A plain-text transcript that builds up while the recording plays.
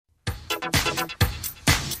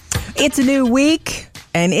It's a new week,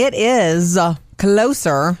 and it is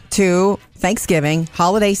closer to Thanksgiving,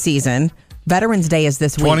 holiday season. Veterans Day is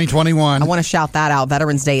this week. 2021. I want to shout that out.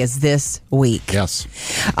 Veterans Day is this week. Yes.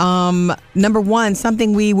 Number one,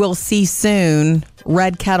 something we will see soon,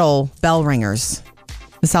 red kettle bell ringers.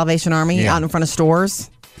 The Salvation Army out in front of stores.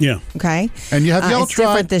 Yeah. Okay. And you have y'all it's tried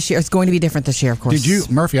different this year. It's going to be different this year, of course. Did you,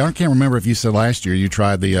 Murphy? I can't remember if you said last year you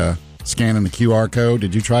tried the scanning the QR code.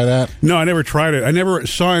 Did you try that? No, I never tried it. I never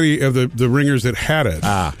saw any of the ringers that had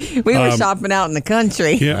it. We were shopping out in the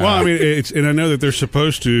country. Yeah. Well, I mean, and I know that they're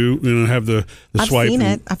supposed to, have the I've swipe. seen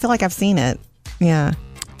it. I feel like I've seen it. Yeah.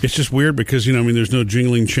 It's just weird because, there's no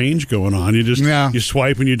jingling change going on. You just you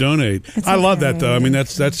swipe and you donate. I love that, though. I mean,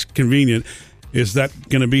 that's convenient. Is that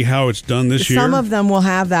going to be how it's done this year? Some of them will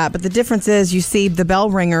have that, but the difference is you see the bell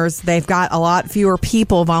ringers, they've got a lot fewer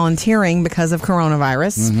people volunteering because of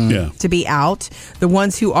coronavirus to be out. The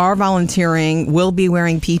ones who are volunteering will be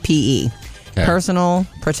wearing PPE. Okay. Personal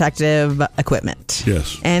protective equipment.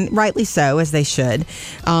 Yes. And rightly so, as they should.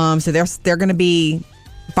 So they're going to be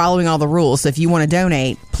following all the rules. So if you want to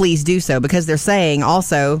donate, please do so, because they're saying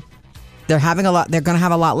also they're going to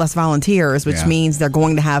have a lot less volunteers, which means they're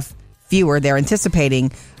going to have fewer. They're anticipating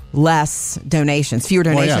fewer donations.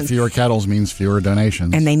 Well, yeah, fewer kettles means fewer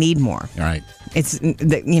donations. And they need more. All right. It's,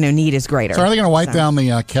 need is greater. So are they going to wipe down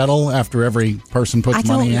the kettle after every person puts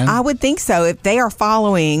money in? I would think so. If they are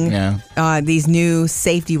following these new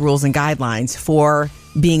safety rules and guidelines for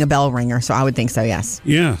being a bell ringer. So I would think so, yes.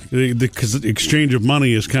 Yeah, because the exchange of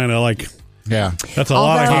money is kind of like... Yeah. That's a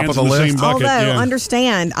lot of hands in the same bucket.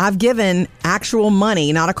 Understand, I've given actual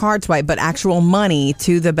money, not a card swipe, but actual money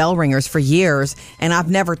to the bell ringers for years, and I've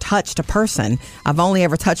never touched a person. I've only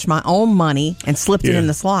ever touched my own money and slipped it in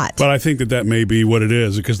the slot. But I think that may be what it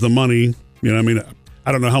is, because the money, I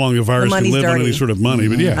don't know how long a virus can live on any sort of money,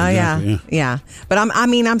 but yeah. But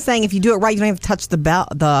I'm saying if you do it right, you don't have to touch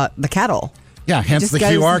the kettle. Yeah, hence the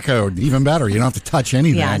QR code. Even better. You don't have to touch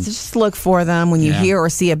anything. Yeah, just look for them when you hear or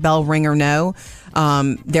see a bell ringer.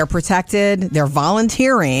 They're protected. They're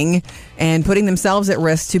volunteering and putting themselves at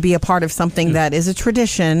risk to be a part of something that is a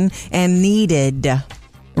tradition and needed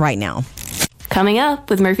right now. Coming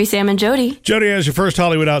up with Murphy, Sam, and Jody. Jody has your first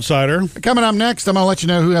Hollywood Outsider. Coming up next, I'm going to let you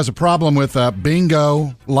know who has a problem with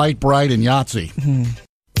bingo, Light Bright, and Yahtzee. Mm-hmm.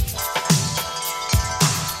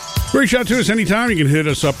 Reach out to us anytime. You can hit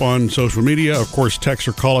us up on social media. Of course, text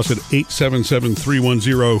or call us at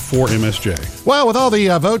 877-310-4MSJ. Well, with all the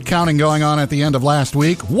vote counting going on at the end of last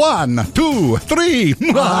week, 1, 2, 3.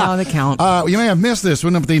 Oh, the count. You may have missed this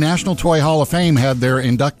when the National Toy Hall of Fame had their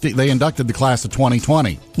they inducted the class of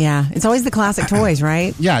 2020. Yeah, it's always the classic toys,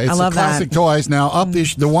 right? Yeah, it's the classic toys. Now,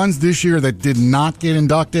 the ones this year that did not get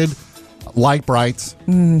inducted, Light Brights,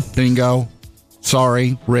 Bingo,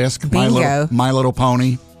 Sorry, Risk, Bingo. My Little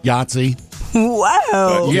Pony, Yahtzee.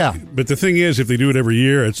 Whoa. But the thing is, if they do it every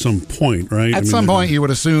year at some point, right? At some point, you would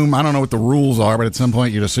assume, I don't know what the rules are, but at some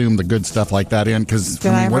point you'd assume the good stuff like that in, because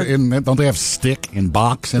don't they have stick and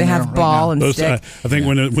box in there? They have ball and stick. I think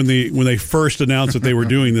when they first announced that they were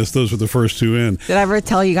doing this, those were the first two in. Did I ever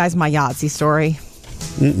tell you guys my Yahtzee story?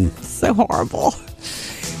 So horrible.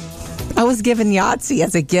 I was given Yahtzee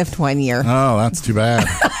as a gift one year. Oh, that's too bad.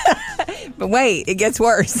 But wait, it gets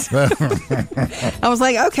worse. I was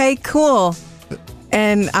like, okay, cool.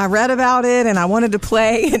 And I read about it and I wanted to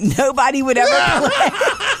play, and nobody would ever play.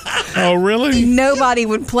 Oh, really? Nobody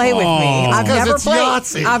would play with me. I've never played.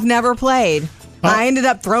 Yahtzee. I've never played. I ended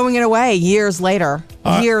up throwing it away years later.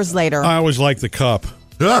 I always liked the cup.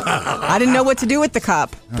 I didn't know what to do with the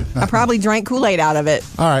cup. I probably drank Kool-Aid out of it.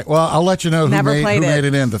 All right, well, I'll let you know who made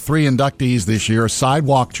it in. The 3 inductees this year: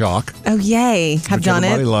 Sidewalk Chalk. Oh, yay. Have done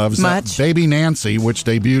everybody it. Loves. Much. Baby Nancy, which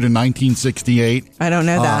debuted in 1968. I don't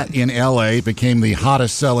know that. In L.A., became the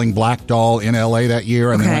hottest selling black doll in L.A. that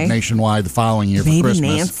year, and then went nationwide the following year for Christmas.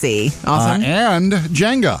 Baby Nancy. Awesome. And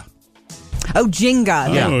Jenga. Oh,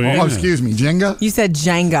 Jenga. Oh, excuse me, Jenga? You said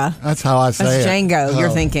Jenga. That's how I say That's it. Django, you're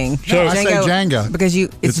thinking. So I say Jenga. Because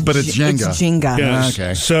it's Jenga. It's Jenga. Yes.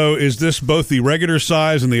 Okay. So is this both the regular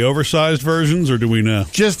size and the oversized versions, or do we know?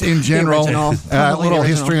 Just in general, a little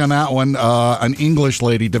history on that one. An English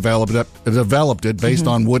lady developed it based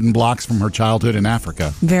on wooden blocks from her childhood in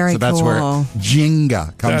Africa. Very cool. So that's where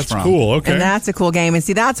Jenga comes from. That's cool, okay. And that's a cool game. And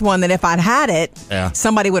see, that's one that if I'd had it,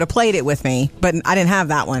 somebody would have played it with me. But I didn't have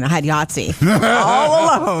that one. I had Yahtzee.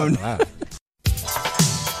 All alone.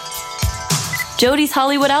 Jody's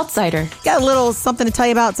Hollywood Outsider. Got a little something to tell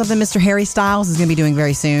you about something Mr. Harry Styles is going to be doing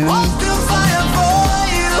very soon.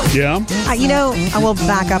 Yeah? I will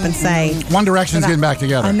back up and say... One Direction's getting back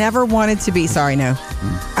together. I never wanted to be... Sorry, no.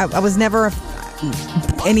 I was never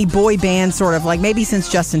any boy band sort of, like maybe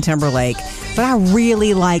since Justin Timberlake. But I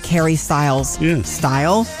really like Harry Styles'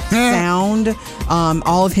 style, sound,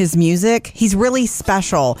 all of his music. He's really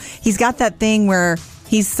special. He's got that thing where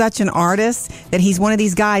he's such an artist that he's one of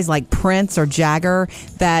these guys like Prince or Jagger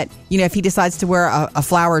that, if he decides to wear a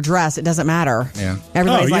flower dress, it doesn't matter. Yeah.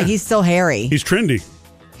 Everybody's like, he's still Harry. He's trendy.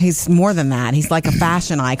 He's more than that. He's like a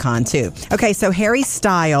fashion icon, too. Okay, so Harry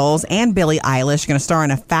Styles and Billie Eilish are going to star in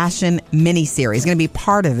a fashion miniseries. Going to be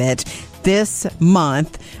part of it this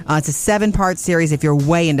month. It's a 7-part series if you're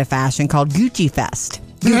way into fashion called Gucci Fest.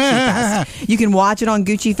 Gucci Fest. You can watch it on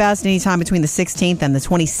Gucci Fest anytime between the 16th and the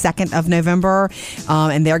 22nd of November.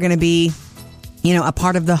 And they're going to be, a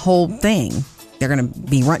part of the whole thing. They're going to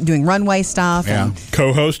be doing runway stuff. Yeah.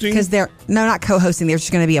 Co-hosting? Because not co-hosting. They're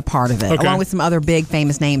just going to be a part of it, along with some other big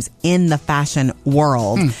famous names in the fashion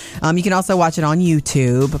world. You can also watch it on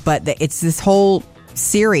YouTube, but it's this whole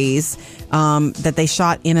series that they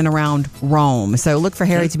shot in and around Rome. So look for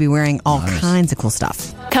Harry to be wearing all kinds of cool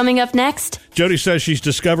stuff. Coming up next, Jody says she's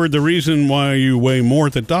discovered the reason why you weigh more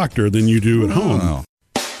at the doctor than you do at home.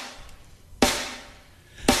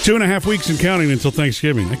 2.5 weeks and counting until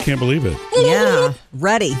Thanksgiving. I can't believe it. Yeah,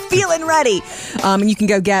 ready, feeling ready. And you can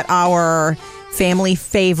go get our family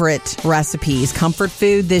favorite recipes, comfort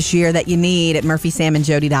food this year that you need at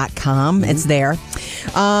murphysamandjody.com. It's there.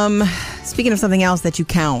 Speaking of something else that you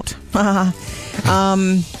count, not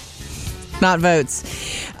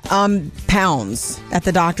votes, pounds at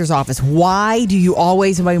the doctor's office. Why do you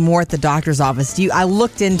always weigh more at the doctor's office? I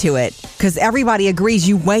looked into it because everybody agrees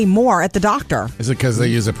you weigh more at the doctor. Is it because they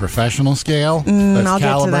use a professional scale I'll calibrated?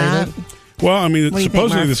 get to that. Well, I mean, What do you supposedly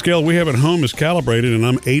think, Murph? the scale we have at home is calibrated, and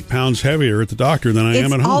I'm 8 pounds heavier at the doctor than I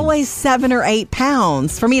am at It's home. always 7 or 8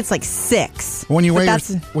 pounds. For me, it's like 6. When you But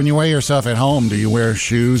when you weigh yourself at home, do you wear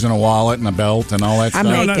shoes and a wallet and a belt and all that stuff?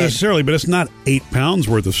 I'm No, not naked. necessarily, but it's not 8 pounds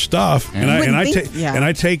worth of stuff, and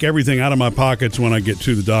I take everything out of my pockets when I get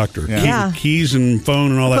to the doctor. Yeah. Keys and phone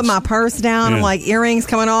and all that. Put my purse down. I'm Yeah. like, earrings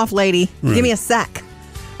coming off, lady. Right. Give me a sec.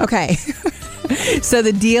 Okay. So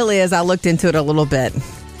the deal is, I looked into it a little bit.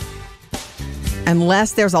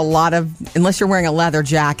 Unless you're wearing a leather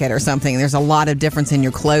jacket or something, there's a lot of difference in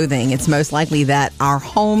your clothing. It's most likely that our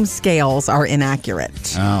home scales are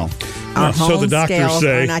inaccurate. Oh. Our So home the doctors scales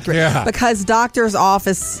say. are inaccurate. Yeah. Because doctors'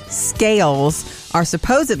 office scales are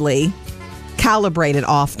supposedly calibrated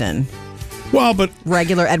often, Well, but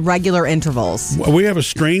at regular intervals. we have a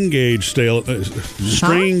strain gauge scale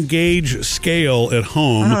at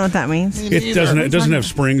home. I don't know what that means. It doesn't have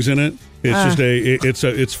springs in it. It's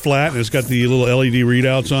it's flat and it's got the little LED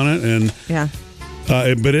readouts on it, and Yeah.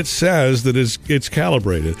 but it says that it's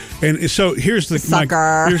calibrated. And so here's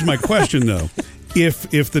Sucker. my question though.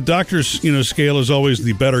 If the doctor's scale is always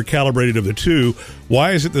the better calibrated of the two,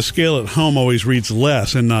 why is it the scale at home always reads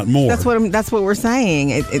less and not more? That's what we're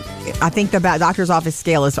saying. I think the doctor's office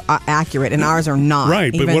scale is accurate, and ours are not.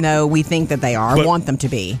 Right, but even though we think that they are, want them to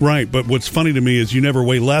be. Right, but what's funny to me is you never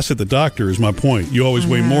weigh less at the doctor. Is my point. You always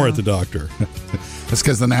weigh more at the doctor. That's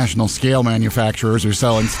because the national scale manufacturers are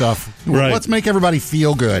selling stuff. Right. Let's make everybody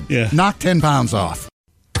feel good. Yeah. Knock 10 pounds off.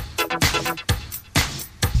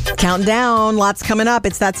 Counting down, lots coming up.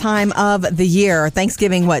 It's that time of the year.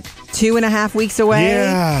 Thanksgiving, 2.5 weeks away?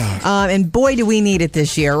 Yeah. And boy, do we need it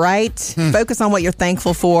this year, right? Focus on what you're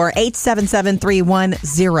thankful for.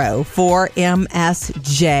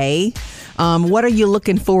 877-310-4MSJ. What are you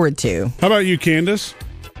looking forward to? How about you, Candace?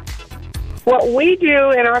 What we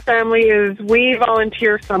do in our family is we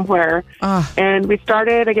volunteer somewhere. And we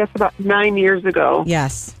started, I guess, about 9 years ago.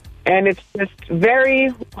 Yes. And it's just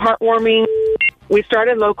very heartwarming. We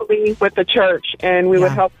started locally with the church, and we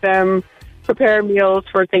would help them prepare meals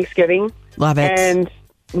for Thanksgiving. Love it. And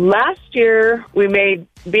last year, we made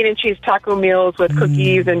bean and cheese taco meals with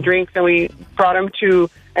cookies and drinks, and we brought them to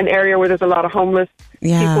an area where there's a lot of homeless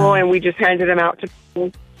people, and we just handed them out to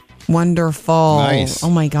people. Wonderful. Nice. Oh,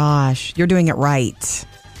 my gosh. You're doing it right.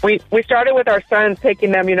 We started with our sons,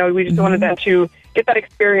 taking them, we just wanted them to get that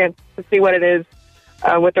experience, to see what it is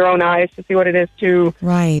with their own eyes, to see what it is to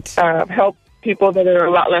help people that are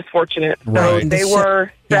a lot less fortunate. Right. So they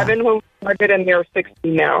were 7 when we started, and they're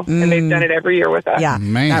 16 now, and they've done it every year with us. Yeah,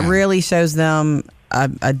 Man. that really shows them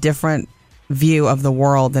a different view of the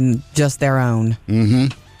world than just their own.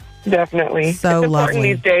 Definitely. So it's important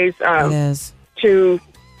lovely. these days It is. to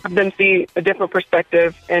have them see a different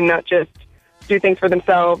perspective and not just do things for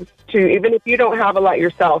themselves. Even if you don't have a lot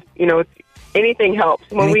yourself, anything helps.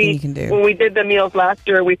 Anything you can do. When we did the meals last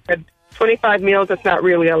year, we said 25 meals, it's not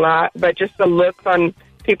really a lot, but just the looks on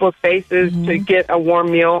people's faces to get a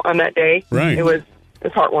warm meal on that day. Right. It was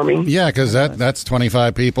is heartwarming. Yeah, because that's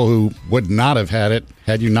 25 people who would not have had it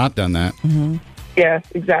had you not done that. Mm-hmm. Yes,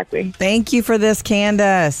 exactly. Thank you for this,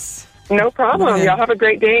 Candace. No problem. Y'all have a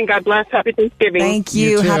great day, and God bless. Happy Thanksgiving. Thank you.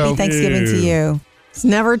 You too. Happy Thanksgiving to you. It's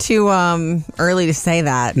never too early to say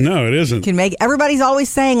that. No, it isn't. Everybody's always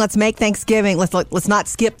saying, let's make Thanksgiving. Let's not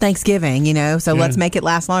skip Thanksgiving, So let's make it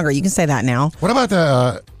last longer. You can say that now. What about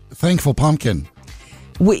the thankful pumpkin?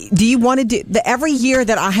 Do you want to do every year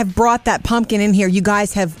that I have brought that pumpkin in here? You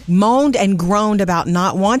guys have moaned and groaned about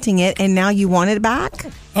not wanting it, and now you want it back?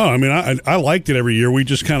 Oh, I mean, I liked it every year. We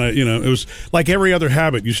just kind of, it was like every other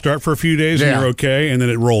habit. You start for a few days and you're okay, and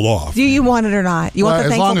then it rolled off. Do you want it or not? You want the as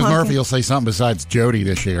thankful long as pumpkin? Murphy will say something besides Jody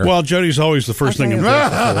this year. Well, Jody's always the first thing I'm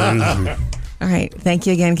thankful for. All right. Thank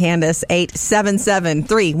you again, Candace.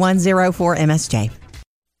 877-3104-MSJ.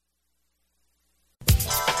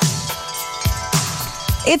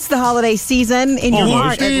 It's the holiday season in your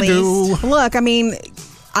heart, at least. Look, I mean,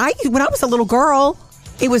 when I was a little girl,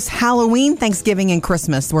 it was Halloween, Thanksgiving, and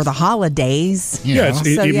Christmas were the holidays.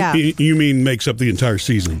 You mean makes up the entire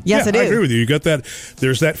season? Yes, I do. I agree with you. You got that.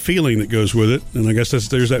 There's that feeling that goes with it, and I guess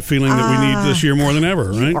there's that feeling that we need this year more than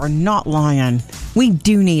ever, right? You are not lying. We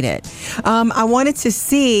do need it. I wanted to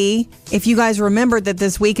see if you guys remembered that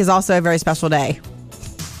this week is also a very special day.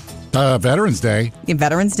 Veterans Day.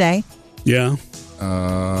 Veterans Day. Yeah.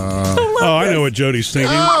 I know what Jody's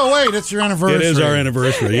thinking. Oh, wait, it's your anniversary. It is our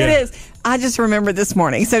anniversary, yeah. It is. I just remembered this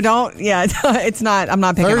morning. So it's not, I'm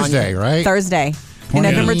not picking Thursday, on you. right? Thursday.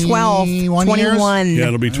 November 12th, 21. Yeah,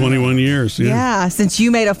 it'll be 21 years. Yeah, since you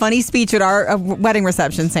made a funny speech at our wedding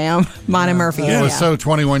reception, Sam, mine and Murphy. It was so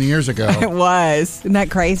 21 years ago. It was. Isn't that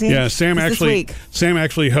crazy? Yeah, Sam actually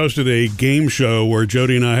hosted a game show where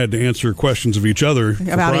Jody and I had to answer questions of each other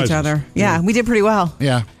about each other. Yeah, we did pretty well.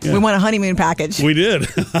 Yeah. We won a honeymoon package. We did.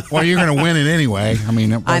 Well, you're going to win it anyway. I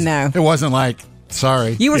mean, I know. It wasn't like,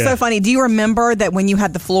 sorry. You were so funny. Do you remember that when you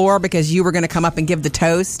had the floor because you were going to come up and give the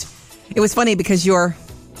toast? It was funny because I don't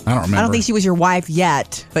remember. I don't think she was your wife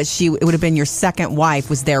yet, but it would have been your second wife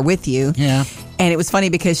was there with you. Yeah. And it was funny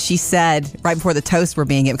because she said right before the toast were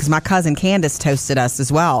being given, because my cousin Candace toasted us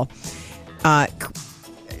as well.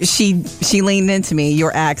 She leaned into me,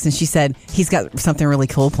 your ex, and she said, he's got something really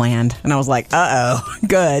cool planned. And I was like, uh-oh,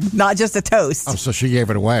 good. Not just a toast. Oh, so she gave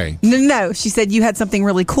it away. No. She said you had something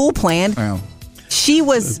really cool planned. Well. She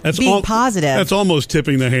was being positive. That's almost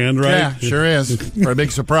tipping the hand, right? Yeah, sure is. For a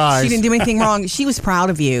big surprise. She didn't do anything wrong. She was proud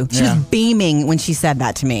of you. She was beaming when she said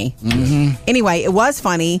that to me. Mm-hmm. Anyway, it was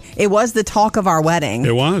funny. It was the talk of our wedding.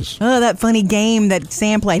 It was. Oh, that funny game that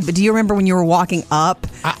Sam played. But do you remember when you were walking up?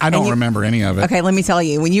 I don't remember any of it. Okay, let me tell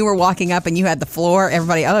you. When you were walking up and you had the floor,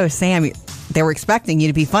 everybody, Sam, they were expecting you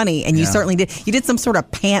to be funny. And you certainly did. You did some sort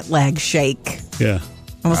of pant leg shake. Yeah.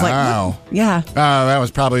 I was like, yeah. That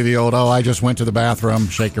was probably the old, I just went to the bathroom,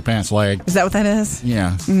 shake your pants leg. Is that what that is?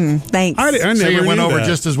 Yeah. Thanks. I never so it went over that.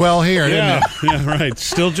 just as well here, didn't it? Yeah, right.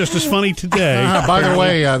 Still just as funny today. By the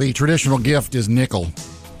way, the traditional gift is nickel.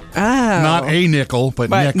 Oh. Not a nickel,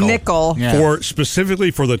 but nickel. Nickel. Yeah.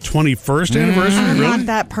 Specifically for the 21st anniversary? I'm Really? not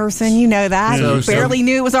that person. You know that. So- Barely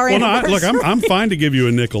knew it was our anniversary. Look, I'm fine to give you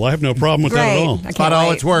a nickel. I have no problem with that at all. I can't About all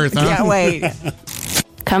wait. it's worth, huh? Can't wait.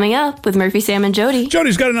 Coming up with Murphy, Sam, and Jody.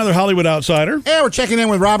 Jody's got another Hollywood Outsider. Yeah, we're checking in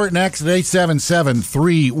with Robert next at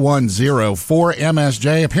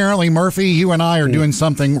 877-310-4MSJ. Apparently, Murphy, you and I are doing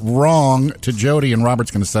something wrong to Jody, and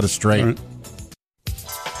Robert's going to set us straight. All right.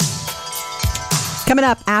 Coming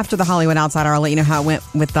up after the Hollywood Outsider, I'll let you know how it went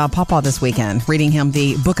with Pawpaw this weekend, reading him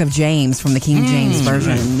the Book of James from the King James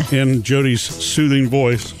Version. In Jody's soothing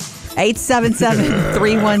voice.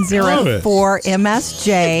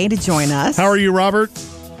 877-310-4MSJ to join us. How are you, Robert?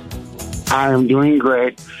 I am doing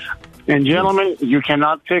great. And gentlemen, you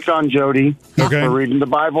cannot pick on Jody for reading the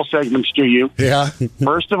Bible segments to you. Yeah.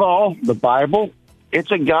 First of all, the Bible, it's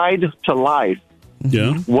a guide to life.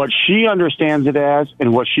 Yeah. What she understands it as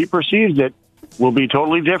and what she perceives it will be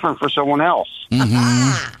totally different for someone else.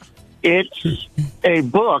 Mm-hmm. It's a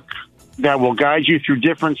book that will guide you through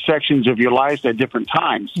different sections of your life at different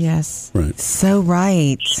times. Yes. Right. So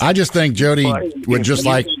right. I just think Jody would just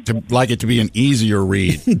like it to be an easier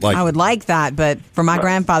read. Like I would like that, but for my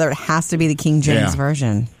grandfather, it has to be the King James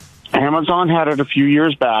Version. Amazon had it a few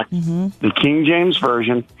years back, the King James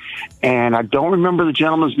Version, and I don't remember the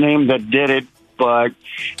gentleman's name that did it, but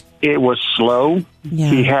it was slow. Yeah.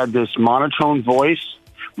 He had this monotone voice.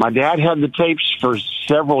 My dad had the tapes for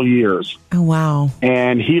several years. Oh, wow.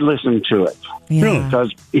 And he listened to it. Yeah.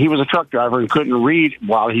 Because he was a truck driver and couldn't read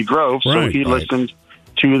while he drove, so he listened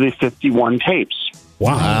to the 51 tapes.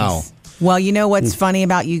 Wow. Well, you know what's funny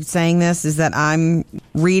about you saying this is that I'm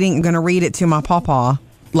going to read it to my pawpaw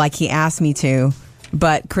like he asked me to.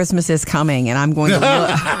 but Christmas is coming, and I'm going to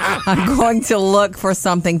I'm going to look for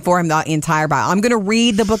something for him, the entire Bible. I'm going to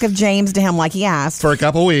read the book of James to him like he asked. For a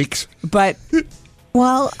couple weeks. But,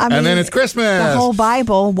 well, I mean. And then it's Christmas. The whole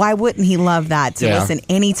Bible, why wouldn't he love that to listen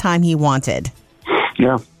anytime he wanted?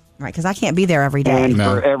 Yeah. Right, because I can't be there every day. And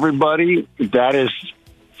for everybody, that is,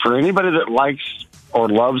 for anybody that likes or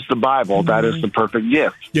loves the Bible, that is the perfect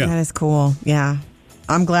gift. Yeah. That is cool. Yeah.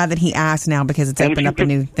 I'm glad that he asked now because it's opened up a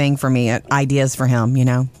new thing for me, ideas for him, you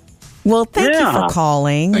know. Well, thank you for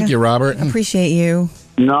calling. Thank you, Robert. Appreciate you.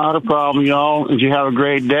 Not a problem, y'all. And you have a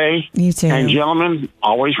great day. You too. And gentlemen,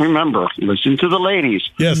 always remember, listen to the ladies.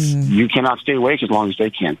 Yes. You cannot stay awake as long as they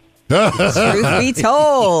can. Truth be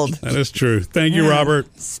told. That is true. Thank you, Robert.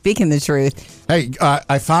 Speaking the truth. Hey,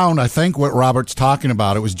 I think what Robert's talking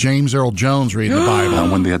about, it was James Earl Jones reading the Bible.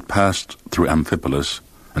 And when they had passed through Amphipolis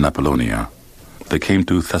and Apollonia, they came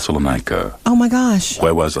to Thessalonica. Oh, my gosh.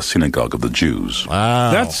 Where was a synagogue of the Jews.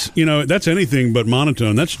 Wow. That's anything but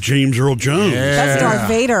monotone. That's James Earl Jones. Yeah. That's Darth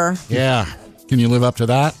Vader. Yeah. Can you live up to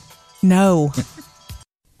that? No.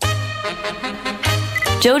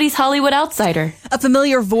 Jody's Hollywood Outsider. A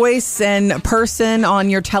familiar voice and person on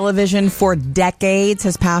your television for decades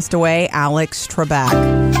has passed away, Alex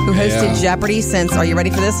Trebek, who hosted Jeopardy since, are you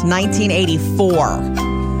ready for this?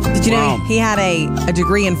 1984. Did you know he had a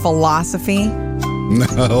degree in philosophy?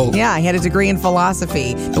 No. Yeah, he had a degree in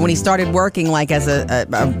philosophy. But when he started working like as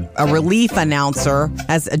a relief announcer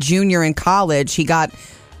as a junior in college, he got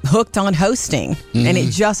hooked on hosting, and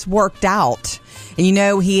it just worked out. And you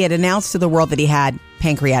know, he had announced to the world that he had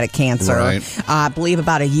pancreatic cancer, I believe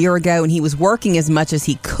about a year ago, and he was working as much as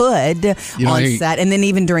he could on set, and then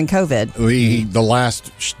even during COVID. The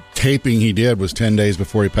last taping he did was 10 days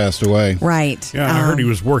before he passed away. Right. Yeah, I heard he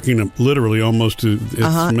was working literally almost to, it's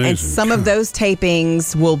amazing. And some of those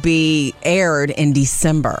tapings will be aired in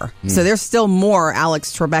December. So there's still more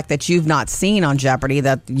Alex Trebek that you've not seen on Jeopardy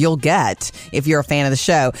that you'll get if you're a fan of the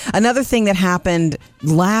show. Another thing that happened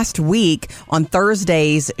last week on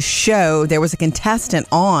Thursday's show, there was a contestant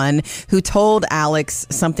on who told Alex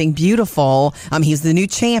something beautiful. He's the new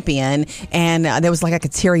champion, and there was like a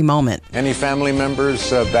teary moment. Any family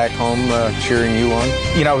members back home cheering you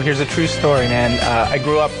on? You know, here's a true story, man.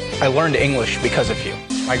 I learned English because of you.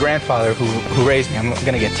 My grandfather, who raised me, I'm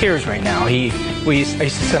going to get tears right now. I used to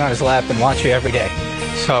sit on his lap and watch you every day.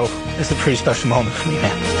 So it's a pretty special moment for me,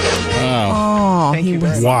 man. Oh, Thank you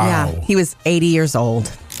very much. Wow. Yeah, he was 80 years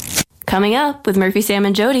old. Coming up with Murphy, Sam,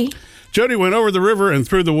 and Jody. Jody went over the river and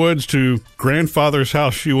through the woods to grandfather's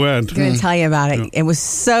house she went. I'm going to tell you about it. It was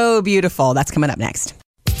so beautiful. That's coming up next.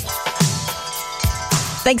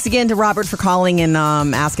 Thanks again to Robert for calling and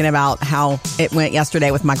asking about how it went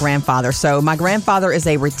yesterday with my grandfather. So my grandfather is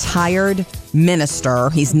a retired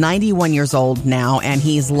minister. He's 91 years old now, and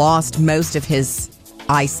he's lost most of his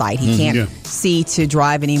eyesight. He can't see to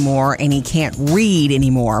drive anymore, and he can't read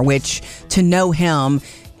anymore, which to know him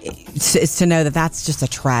is to know that that's just a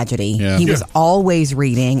tragedy. Yeah. He was always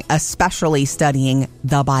reading, especially studying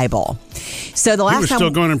the Bible. So the last he was time still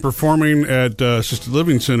going and performing at assisted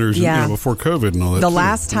living centers before COVID and all that. The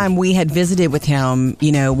last time we had visited with him,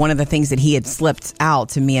 you know, one of the things that he had slipped out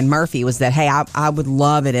to me and Murphy was that, hey, I would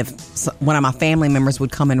love it if one of my family members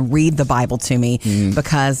would come and read the Bible to me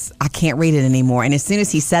because I can't read it anymore. And as soon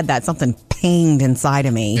as he said that, something pinged inside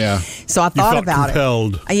of me. Yeah. So I thought about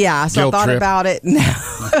compelled. it. Yeah. So Guilt I thought trip. about it.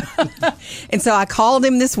 And so I called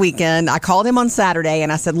him this weekend. I called him on Saturday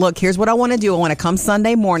and I said, look, here's what I want to do. I want to come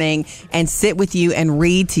Sunday morning and sit with you and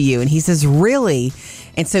read to you. And he says, really?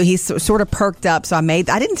 And so he sort of perked up. So I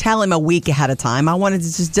didn't tell him a week ahead of time. I wanted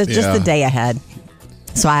to just the day ahead.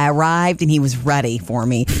 So I arrived and he was ready for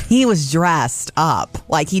me. He was dressed up,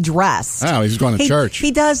 like he dressed. Oh, he's going to church.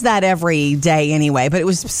 He does that every day anyway, but it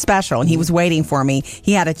was special and he was waiting for me.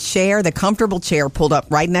 He had a chair, the comfortable chair pulled up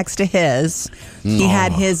right next to his. He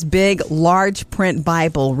had his big, large print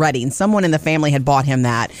Bible ready, and someone in the family had bought him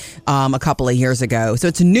that a couple of years ago. So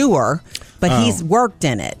it's newer, but he's worked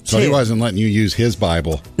in it, So too. he wasn't letting you use his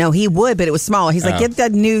Bible. No, he would, but it was smaller. He's like, get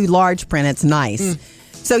that new large print. It's nice.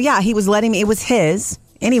 So, yeah, he was letting me. It was his.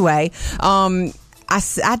 Anyway, I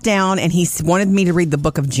sat down and he wanted me to read the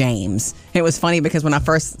book of James. It was funny because when I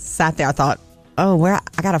first sat there, I thought, I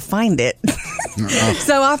got to find it.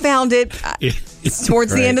 So I found it. It's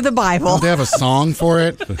towards the end of the Bible. Don't they have a song for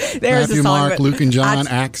it? There's Matthew, a song, Mark, Luke, and John,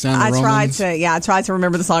 Acts, and the Romans. I tried to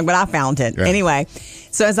remember the song, but I found it. Right. Anyway,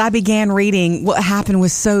 so as I began reading, what happened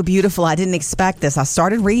was so beautiful. I didn't expect this. I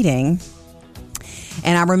started reading,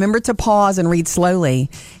 and I remembered to pause and read slowly.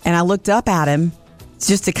 And I looked up at him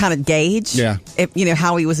just to kind of gauge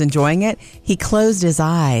how he was enjoying it. He closed his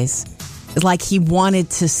eyes. like he wanted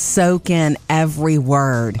to soak in every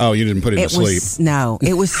word. Oh, you didn't put him to sleep. No,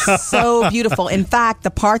 it was so beautiful. In fact,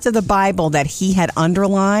 the parts of the Bible that he had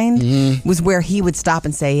underlined was where he would stop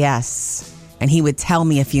and say yes. And he would tell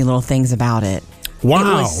me a few little things about it. Wow.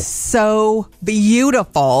 It was so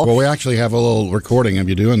beautiful. Well, we actually have a little recording of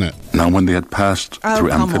you doing that. Now when they had passed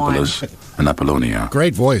through Amphipolis and Apollonia,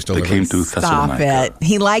 great voice, they came to Thessalonica. Stop it.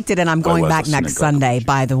 He liked it, and I'm going back next Sunday,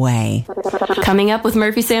 by the way. Coming up with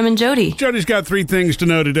Murphy, Sam, and Jody. Jody's got 3 things to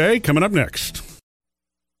know today. Coming up next.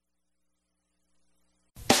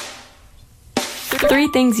 3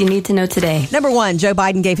 things you need to know today. Number 1, Joe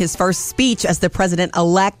Biden gave his first speech as the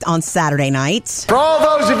president-elect on Saturday night. For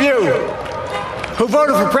all those of you who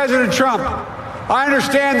voted for President Trump, I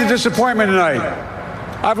understand the disappointment tonight.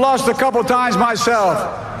 I've lost a couple times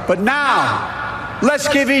myself, but now let's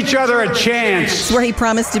give each other a chance. It's where he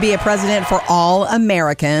promised to be a president for all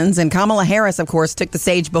Americans. And Kamala Harris, of course, took the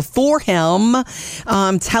stage before him,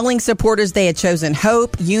 telling supporters they had chosen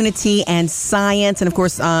hope, unity, and science. And, of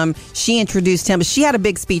course, she introduced him. But she had a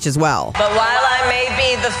big speech as well. But while I may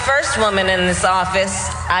be the first woman in this office,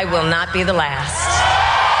 I will not be the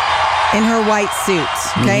last. In her white suit,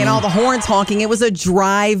 okay, and all the horns honking. It was a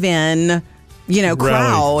drive-in,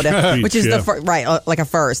 crowd, which is like a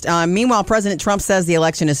first. Meanwhile, President Trump says the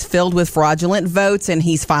election is filled with fraudulent votes, and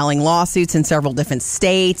he's filing lawsuits in several different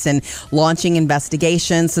states and launching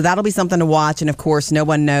investigations. So that'll be something to watch. And of course, no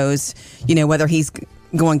one knows, whether he's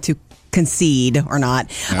going to concede or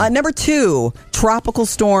not. Yeah. Number 2, Tropical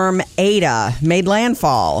Storm Eta made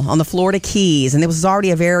landfall on the Florida Keys, and it was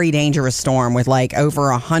already a very dangerous storm with like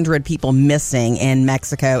over 100 people missing in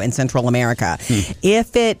Mexico and Central America.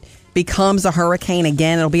 If it becomes a hurricane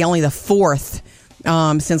again, it'll be only the 4th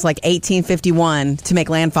since like 1851 to make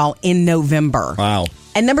landfall in November. Wow.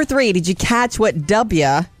 And number 3, did you catch what W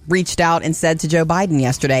reached out and said to Joe Biden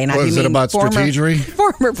yesterday? And was it about strategery?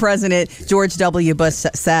 Former President George W. Bush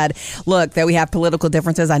said, look, though we have political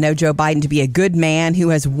differences, I know Joe Biden to be a good man who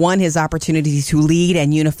has won his opportunities to lead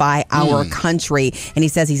and unify our country. And he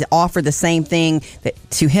says he's offered the same thing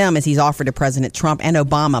to him as he's offered to President Trump and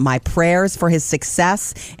Obama. My prayers for his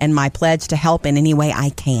success and my pledge to help in any way I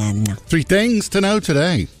can. 3 things to know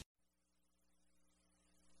today.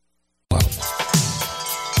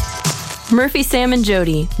 Murphy, Sam, and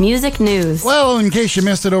Jody. Music news. Well, in case you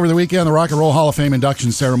missed it over the weekend, the Rock and Roll Hall of Fame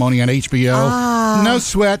induction ceremony on HBO. No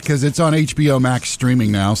sweat, because it's on HBO Max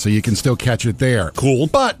streaming now, so you can still catch it there. Cool.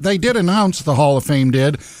 But they did announce, the Hall of Fame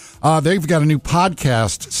did, they've got a new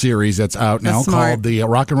podcast series that's out now called the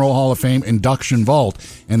Rock and Roll Hall of Fame Induction Vault,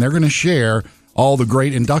 and they're going to share all the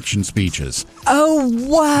great induction speeches. Oh,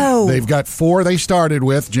 whoa. They've got 4 they started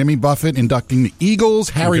with. Jimmy Buffett inducting the Eagles,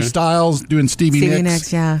 Harry Styles doing Stevie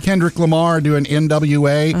Nicks, Kendrick Lamar doing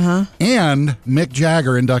NWA, and Mick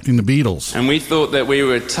Jagger inducting the Beatles. And we thought that we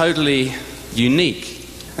were totally unique.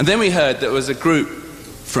 And then we heard there was a group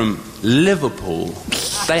from Liverpool.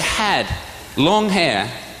 They had long hair,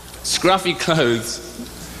 scruffy clothes,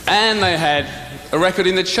 and they had a record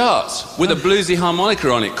in the charts with a bluesy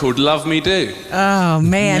harmonica on it called Love Me Do. Oh,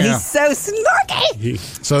 man, he's so snarky.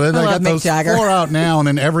 So they got those 4 out now, and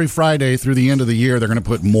then every Friday through the end of the year, they're going to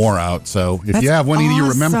put more out. So if you have one you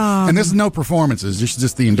remember, and this is no performances,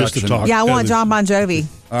 just the induction. Yeah, I want John Bon Jovi,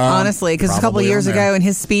 honestly, because a couple of years ago, and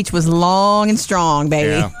his speech was long and strong, baby.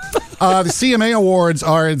 Yeah. The CMA Awards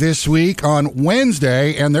are this week on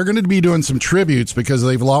Wednesday, and they're going to be doing some tributes because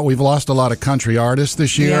we've lost a lot of country artists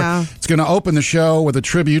this year. Yeah. It's going to open the show with a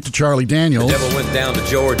tribute to Charlie Daniels. The devil went down to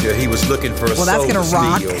Georgia. He was looking for a soul. That's going to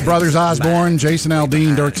rock. Brothers Osborne, Jason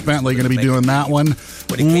Aldean, Dirk Bentley going to be doing that one.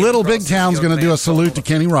 Little Big Town's going to do a salute to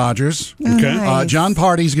Kenny Rogers. Okay. Nice. John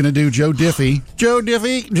Party's going to do Joe Diffie. Joe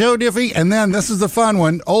Diffie. And then this is the fun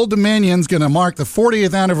one. Old Dominion's going to mark the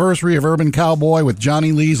 40th anniversary of Urban Cowboy with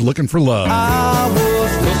Johnny Lee's Looking for Love. I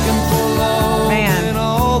was looking for love.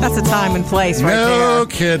 Man, that's a time and place right there. No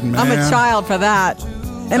kidding, man. I'm a child for that.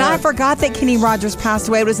 And I forgot that Kenny Rogers passed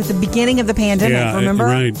away. It was at the beginning of the pandemic, remember?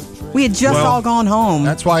 Right. We had just all gone home.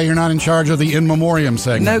 That's why you're not in charge of the In Memoriam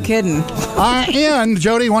segment. No kidding. And,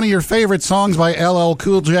 Jody, one of your favorite songs by LL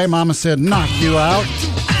Cool J, Mama Said Knock You Out.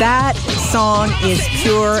 That song is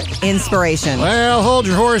pure inspiration. Well, hold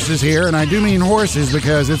your horses here, and I do mean horses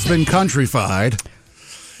because it's been countrified.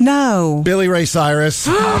 No. Billy Ray Cyrus.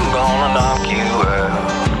 I'm gonna knock you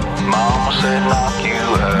out. Mama said knock you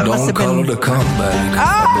out. Don't call it a comeback.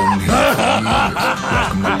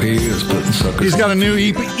 He's got a new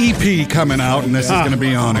EP coming out, and this is going to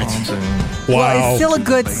be on it. Wow. Well, it's still a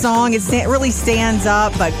good song. It really stands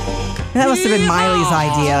up, but that must have been Miley's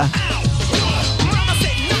idea.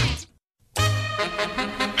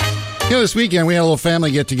 This weekend we had a little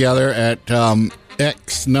family get together at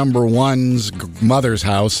X number one's mother's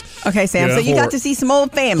house. Okay, Sam. So you got to see some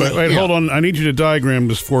old family. Wait, hold on. I need you to diagram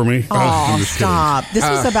this for me. Oh, stop! This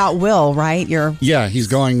was about Will, right? Yeah, he's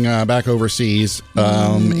going back overseas,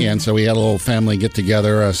 and so we had a little family get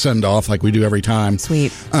together, send off like we do every time.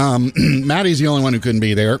 Sweet. Maddie's the only one who couldn't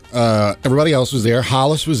be there. Everybody else was there.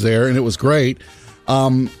 Hollis was there, and it was great.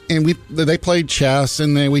 And they played chess,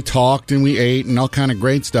 and we talked, and we ate, and all kind of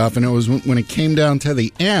great stuff. And it was when it came down to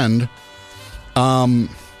the end.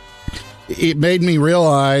 It made me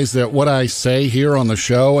realize that what I say here on the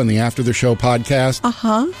show and the After the Show podcast,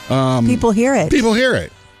 people hear it. People hear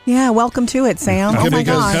it. Yeah, welcome to it, Sam. Oh my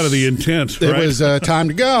gosh, kind of the intent. It was time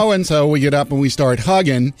to go, and so we get up and we start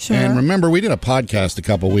hugging. Sure. And remember, we did a podcast a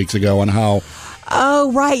couple weeks ago on how.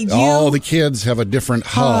 Oh, right. All the kids have a different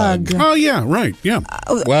hug. Oh, yeah, right. Yeah.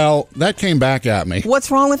 Well, that came back at me.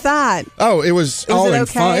 What's wrong with that? Oh, it was all in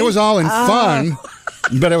fun. It was all in fun.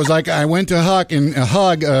 But it was like I went to hug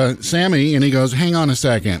Sammy, and he goes, "Hang on a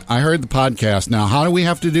second. I heard the podcast. Now, how do we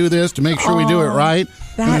have to do this to make sure we do it right?"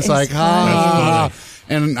 And it's like,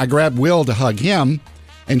 And I grabbed Will to hug him,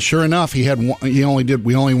 and sure enough, we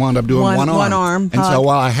only wound up doing one arm. One arm. And so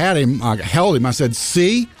while I held him, I said,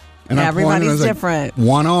 "See." And everybody's different.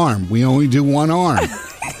 One arm. We only do one arm.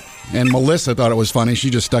 And Melissa thought it was funny. She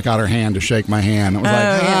just stuck out her hand to shake my hand. It was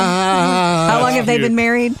How long have they been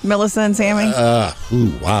married, Melissa and Sammy?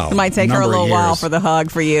 Wow. It might take her a little while for the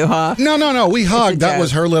hug for you, huh? No. We hugged. That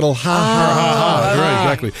was her little ha. Right,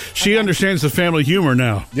 exactly. She understands the family humor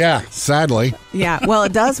now. Yeah, sadly. Yeah, well,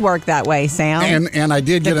 it does work that way, Sam. And I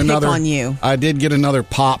did get another on you. I did get another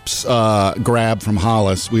Pops grab from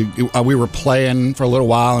Hollis. We were playing for a little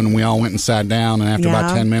while, and we all went and sat down. And after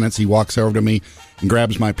about 10 minutes, he walks over to me and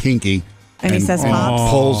grabs my pinky. And he says,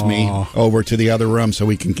 "Pops," pulls me over to the other room so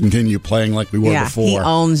we can continue playing like we were before. He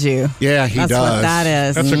owns you. Yeah, he does. That's what that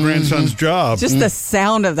is. That's a grandson's job. Just the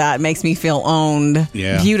sound of that makes me feel owned.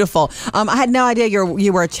 Yeah. Beautiful. I had no idea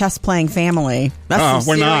you were a chess playing family. That's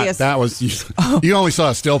we're serious. not. That was you only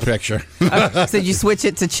saw a still picture. So you switch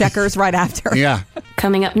it to checkers right after? Yeah.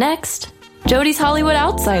 Coming up next, Jody's Hollywood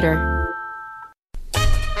Outsider.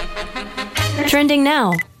 Trending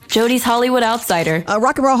now. Jody's Hollywood Outsider. A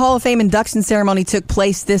Rock and Roll Hall of Fame induction ceremony took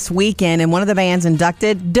place this weekend, and one of the bands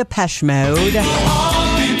inducted, Depeche Mode.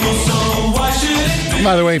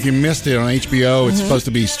 By the way, if you missed it on HBO, it's supposed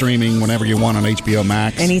to be streaming whenever you want on HBO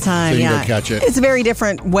Max. Anytime, so you can go catch it. It's a very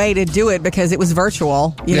different way to do it because it was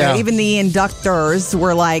virtual. You know, even the inductors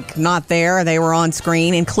were not there. They were on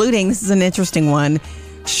screen, including, this is an interesting one,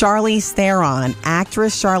 Charlize Theron.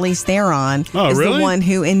 Actress Charlize Theron is the one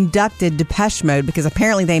who inducted Depeche Mode because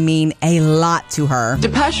apparently they mean a lot to her.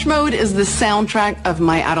 Depeche Mode is the soundtrack of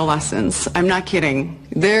my adolescence. I'm not kidding.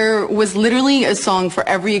 There was literally a song for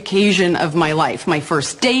every occasion of my life. My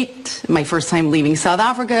first date, my first time leaving South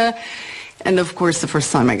Africa, and of course the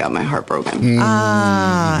first time I got my heart broken.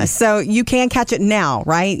 So you can catch it now,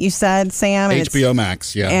 right? You said, Sam? HBO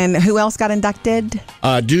Max, yeah. And who else got inducted?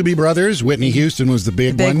 Doobie Brothers. Whitney Houston was the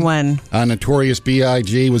big one. Notorious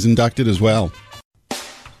B.I.G. was inducted as well.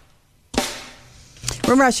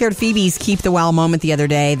 Remember I shared Phoebe's Keep the Wow moment the other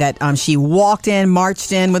day that she walked in,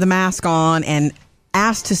 marched in with a mask on, and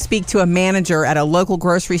asked to speak to a manager at a local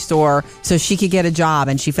grocery store so she could get a job,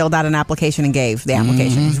 and she filled out an application and gave the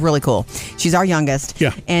application. It was really cool. She's our youngest.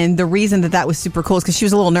 Yeah. And the reason that was super cool is because she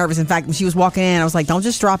was a little nervous. In fact, when she was walking in, I was like, don't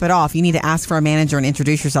just drop it off. You need to ask for a manager and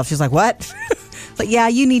introduce yourself. She's like, what? Like, yeah,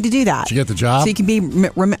 you need to do that. Did you get the job? So you can be,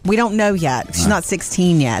 we don't know yet. She's not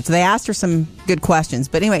 16 yet. So they asked her some good questions.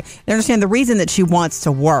 But anyway, they understand the reason that she wants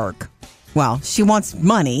to work. Well, she wants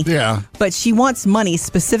money. Yeah. But she wants money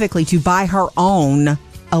specifically to buy her own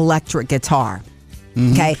electric guitar.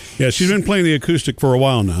 Okay. Yeah, she's been playing the acoustic for a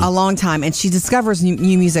while now. A long time. And she discovers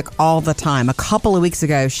new music all the time. A couple of weeks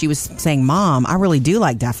ago, she was saying, Mom, I really do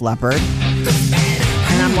like Def Leppard.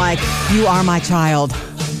 And I'm like, you are my child.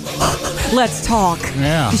 Let's talk.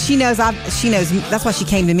 Yeah. She knows. That's why she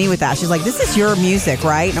came to me with that. She's like, this is your music,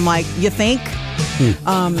 right? And I'm like, you think?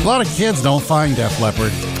 A lot of kids don't find Def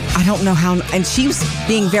Leppard. I don't know how. And she was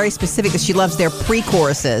being very specific that she loves their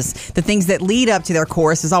pre-choruses. The things that lead up to their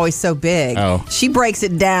chorus is always so big. Oh. She breaks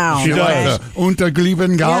it down. She does.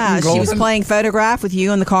 Unterglieben Yeah, she was playing Photograph with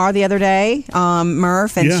you in the car the other day,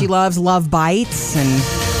 Murph, and she loves Love Bites and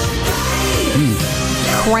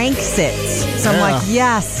Cranks It. So I'm like,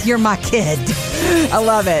 yes, you're my kid. I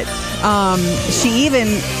love it. She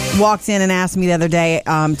even walked in and asked me the other day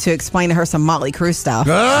to explain to her some Motley Crue stuff.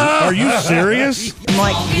 Are you serious? I'm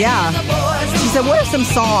like, yeah. She said, what are some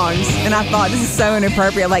songs? And I thought, this is so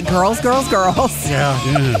inappropriate. Like, girls, girls, girls. Yeah.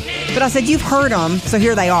 But I said, you've heard them, so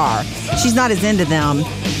here they are. She's not as into them,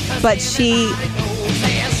 but she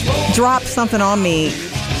dropped something on me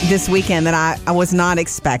this weekend that I was not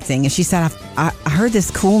expecting. And she said, I heard this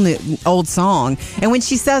cool new old song. And when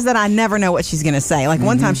she says that, I never know what she's going to say. Like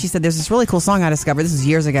one time she said, there's this really cool song I discovered. This was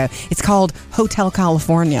years ago. It's called Hotel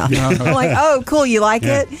California. I'm like, oh, cool. You like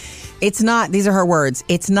it? It's not, these are her words,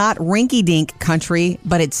 it's not rinky-dink country,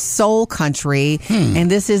 but it's soul country. And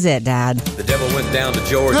this is it, Dad. The devil went down to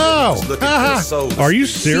Georgia. Are you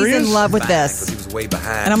serious? She's in love with this.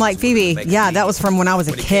 And I'm like, Phoebe, yeah, that was from when I was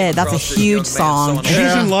a kid. That's a huge song.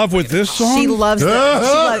 She's in love with this song? She loves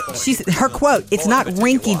it. She's her quote, it's not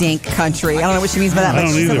rinky-dink country. I don't know what she means by that, but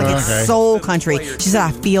she said it's soul country. She said,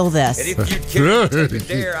 I feel this.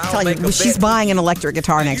 Tell you, she's buying an electric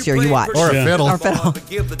guitar next year. You watch. Or a fiddle. Or fiddle.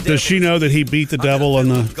 Does she know that he beat the devil on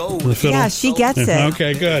the fiddle? Yeah, she gets it.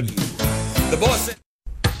 Okay, good.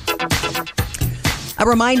 A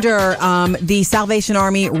reminder, the Salvation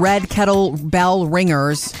Army Red Kettle Bell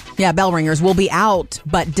Ringers, bell ringers will be out,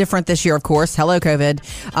 but different this year, of course. Hello, COVID.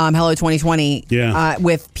 Hello, 2020.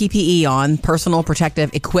 With PPE on, personal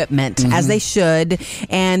protective equipment, as they should.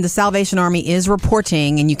 And the Salvation Army is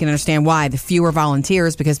reporting, and you can understand why, the fewer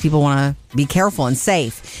volunteers because people want to be careful and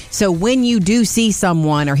safe. So when you do see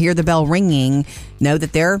someone or hear the bell ringing, know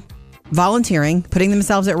that they're volunteering, putting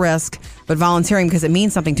themselves at risk, but volunteering because it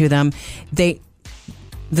means something to them.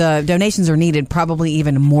 The donations are needed probably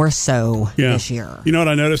even more so this year. You know what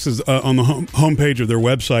I noticed is on the homepage of their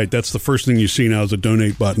website, that's the first thing you see now is a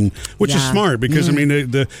donate button, which is smart because, I mean,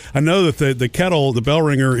 I know that the kettle, the bell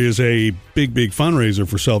ringer is a big fundraiser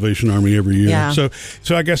for Salvation Army every year. Yeah.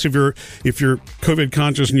 So I guess if you're COVID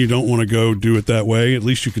conscious and you don't want to go do it that way, at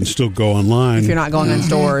least you can still go online. If you're not going in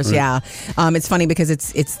stores, it's funny because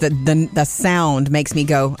it's the sound makes me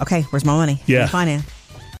go, okay, where's my money? Yeah. Finance.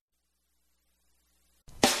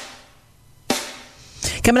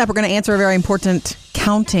 Coming up, we're going to answer a very important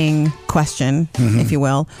counting question, if you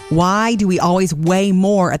will. Why do we always weigh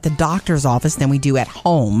more at the doctor's office than we do at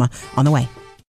home? On the way.